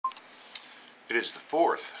It is the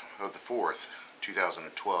 4th of the 4th,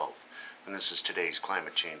 2012, and this is today's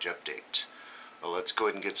climate change update. Let's go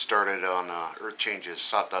ahead and get started on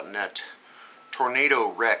earthchanges.net. Tornado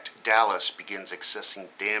wrecked Dallas begins assessing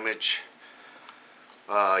damage.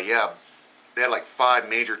 They had like 5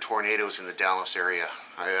 major tornadoes in the Dallas area.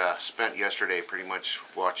 I spent yesterday pretty much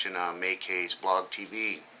watching May Kay's blog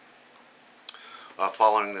TV,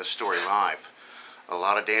 following this story live. A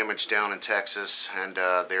lot of damage down in Texas, and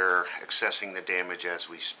they're assessing the damage as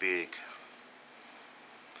we speak.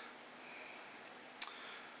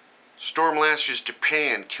 Storm lashes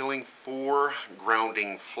Japan, killing 4,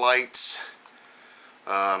 grounding flights.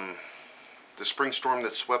 The spring storm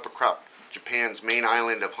that swept across Japan's main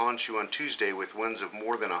island of Honshu on Tuesday with winds of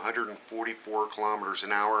more than 144 kilometers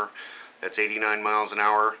an hour. That's 89 miles an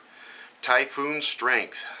hour. Typhoon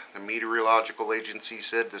strength. The meteorological agency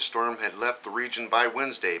said the storm had left the region by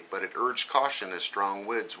Wednesday, but it urged caution as strong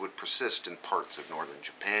winds would persist in parts of northern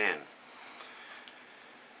Japan.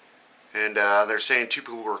 And they're saying 2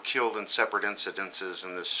 people were killed in separate incidences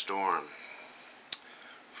in this storm.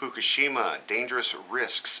 Fukushima, dangerous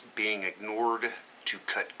risks being ignored to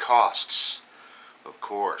cut costs. Of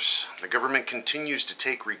course, the government continues to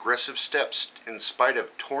take regressive steps in spite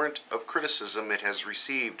of torrent of criticism it has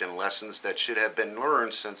received and lessons that should have been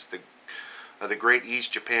learned since the Great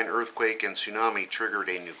East Japan earthquake and tsunami triggered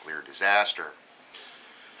a nuclear disaster.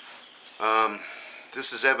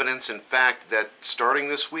 This is evidence, in fact, that starting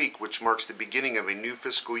this week, which marks the beginning of a new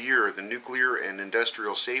fiscal year, the Nuclear and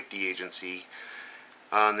Industrial Safety Agency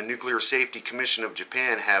and the Nuclear Safety Commission of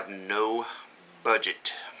Japan have no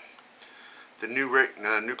budget. The new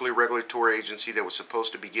Nuclear Regulatory Agency that was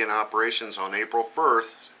supposed to begin operations on April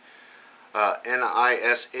 1st,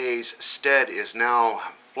 NISA's stead, is now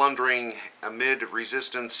floundering amid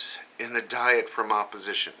resistance in the diet from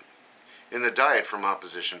opposition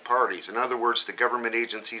parties. In other words, the government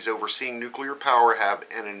agencies overseeing nuclear power have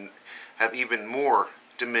even more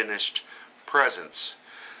diminished presence.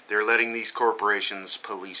 They're letting these corporations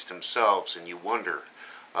police themselves, and you wonder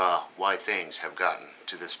why things have gotten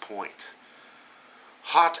to this point.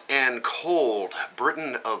 Hot and cold.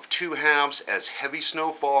 Britain of 2 halves as heavy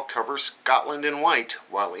snowfall covers Scotland in white,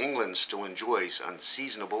 while England still enjoys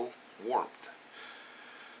unseasonable warmth.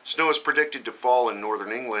 Snow is predicted to fall in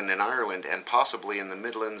northern England and Ireland, and possibly in the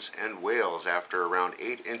Midlands and Wales, after around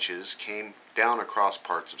 8 inches came down across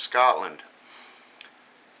parts of Scotland.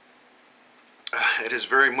 It is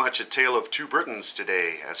very much a tale of 2 Britons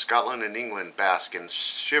today, as Scotland and England bask and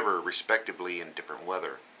shiver respectively in different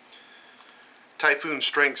weather. Typhoon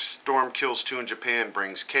strength storm kills 2 in Japan,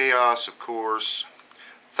 brings chaos, of course.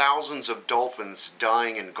 Thousands of dolphins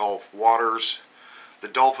dying in Gulf waters. The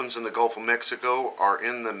dolphins in the Gulf of Mexico are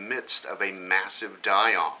in the midst of a massive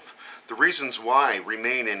die-off. The reasons why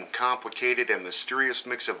remain in complicated and mysterious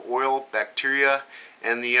mix of oil, bacteria,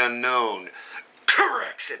 and the unknown.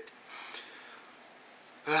 Correct.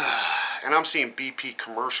 And I'm seeing BP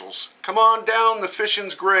commercials. Come on down, the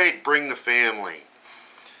fishing's great, bring the family.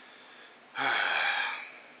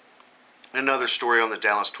 Another story on the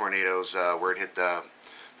Dallas tornadoes, where it hit the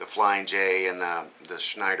Flying J and the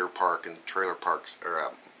Schneider Park and trailer parks,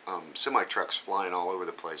 or semi-trucks flying all over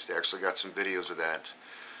the place. They actually got some videos of that.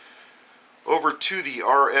 Over to the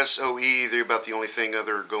RSOE, they're about the only thing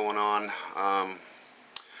other going on.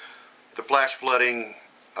 The flash flooding,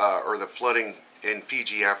 or the flooding in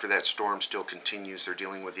Fiji after that storm still continues. They're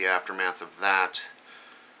dealing with the aftermath of that.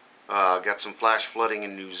 Got some flash flooding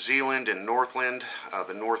in New Zealand and Northland,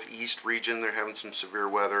 the northeast region. They're having some severe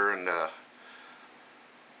weather and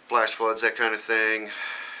flash floods, that kind of thing.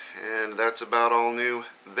 And that's about all new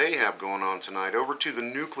they have going on tonight. Over to the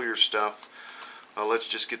nuclear stuff. Let's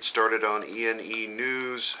just get started on ENE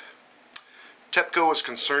News. Tepco is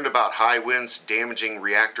concerned about high winds damaging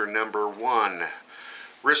reactor number 1.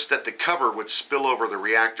 Risk that the cover would spill over the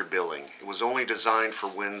reactor building. It was only designed for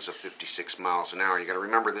winds of 56 miles an hour. You got to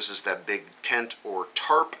remember, this is that big tent or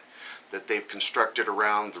tarp that they've constructed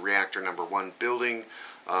around the reactor number 1 building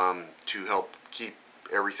to help keep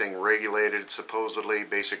everything regulated, supposedly,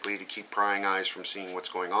 basically to keep prying eyes from seeing what's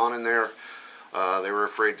going on in there. They were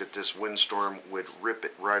afraid that this windstorm would rip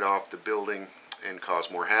it right off the building and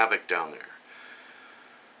cause more havoc down there.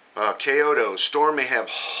 Kyodo, storm may have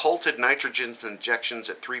halted nitrogen injections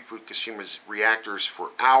at 3 Fukushima reactors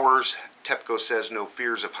for hours. Tepco says no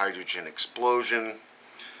fears of hydrogen explosion.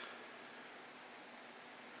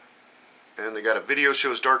 And they got a video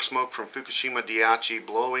shows dark smoke from Fukushima Daiichi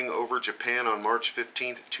blowing over Japan on March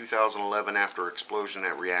 15th, 2011 after explosion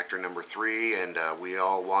at reactor number 3. And we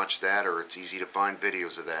all watched that, or it's easy to find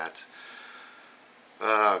videos of that.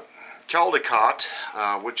 Caldecott,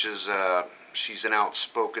 which is She's an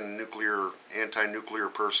outspoken anti-nuclear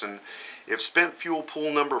person. If spent fuel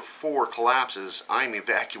pool number 4 collapses, I'm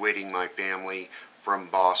evacuating my family from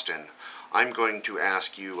Boston. I'm going to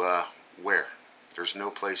ask you, where? There's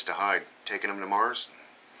no place to hide. Taking them to Mars?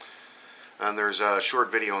 And there's a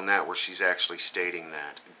short video on that where she's actually stating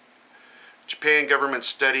that. Japan government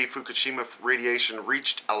study Fukushima radiation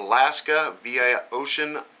reached Alaska via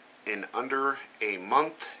ocean in under a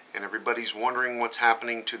month. And everybody's wondering what's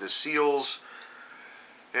happening to the seals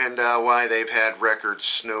and why they've had record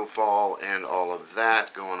snowfall and all of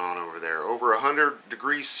that going on over there. Over 100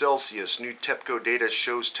 degrees Celsius, new Tepco data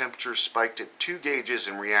shows temperature spiked at 2 gauges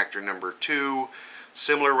in reactor number 2.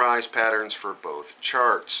 Similar rise patterns for both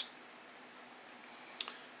charts.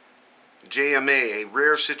 JMA, a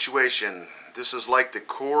rare situation. This is like the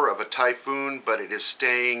core of a typhoon, but it is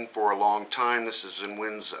staying for a long time. This is in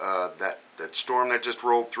winds, that storm that just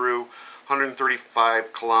rolled through.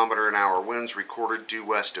 135 km/h winds recorded due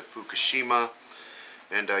west of Fukushima.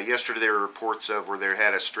 And yesterday there were reports of where they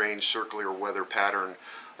had a strange circular weather pattern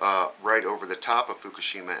right over the top of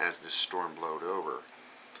Fukushima as this storm blowed over.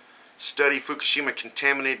 Study Fukushima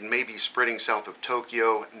contaminated may be spreading south of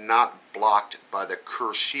Tokyo, not blocked by the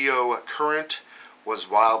Kyodo current, was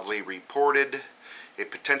wildly reported. A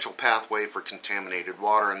potential pathway for contaminated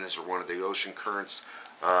water, and these are one of the ocean currents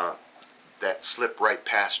that slip right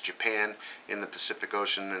past Japan in the Pacific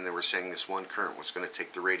Ocean, and they were saying this one current was going to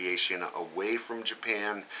take the radiation away from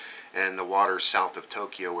Japan, and the waters south of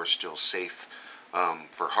Tokyo are still safe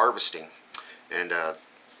for harvesting. And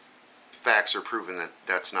facts are proving that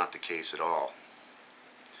that's not the case at all.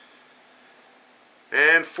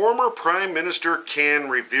 And former Prime Minister Kan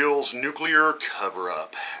reveals nuclear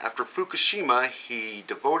cover-up. After Fukushima, he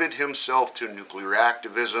devoted himself to nuclear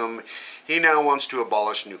activism. He now wants to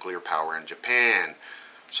abolish nuclear power in Japan.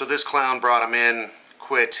 So this clown brought him in,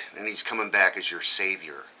 quit, and he's coming back as your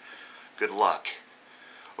savior. Good luck.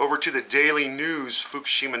 Over to the Daily News,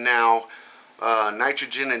 Fukushima now.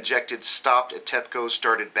 Nitrogen injected stopped at Tepco,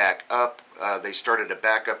 started back up. They started a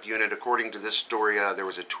backup unit. According to this story, there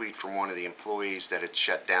was a tweet from one of the employees that had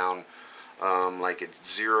shut down like at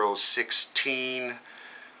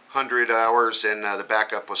 1600 hours, and the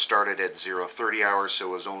backup was started at 030 hours, so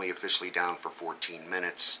it was only officially down for 14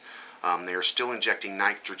 minutes. They are still injecting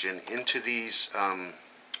nitrogen into these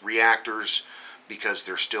reactors because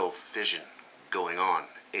there's still fission going on,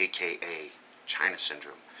 aka China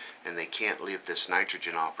syndrome. And they can't leave this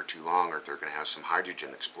nitrogen off for too long, or they're going to have some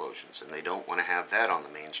hydrogen explosions. And they don't want to have that on the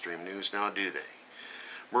mainstream news now, do they?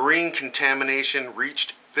 Marine contamination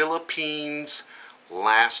reached Philippines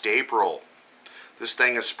last April. This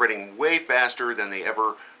thing is spreading way faster than they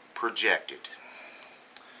ever projected.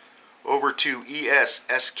 Over to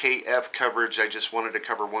ESSKF coverage. I just wanted to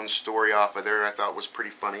cover one story off of there I thought was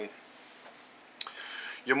pretty funny.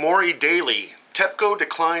 Yomori Daily. Tepco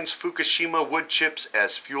declines Fukushima wood chips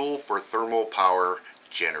as fuel for thermal power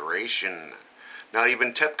generation. Not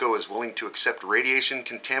even Tepco is willing to accept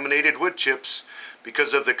radiation-contaminated wood chips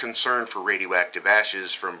because of the concern for radioactive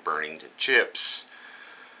ashes from burning the chips.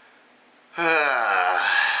 My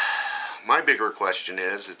bigger question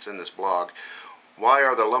is, it's in this blog, why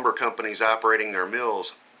are the lumber companies operating their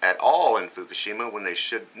mills at all in Fukushima when they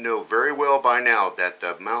should know very well by now that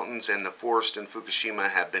the mountains and the forest in Fukushima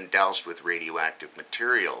have been doused with radioactive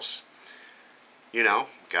materials? You know,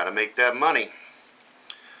 gotta make that money.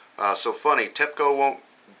 So funny, Tepco won't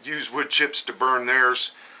use wood chips to burn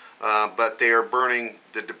theirs, but they are burning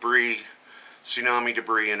the debris, tsunami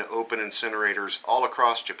debris, in open incinerators all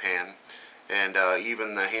across Japan. And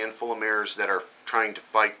even the handful of mayors that are trying to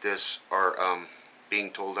fight this are being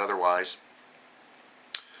told otherwise.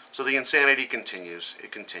 So the insanity continues.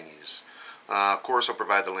 It continues. Of course, I'll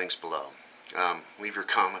provide the links below. Leave your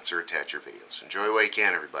comments or attach your videos. Enjoy while you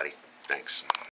can, everybody. Thanks.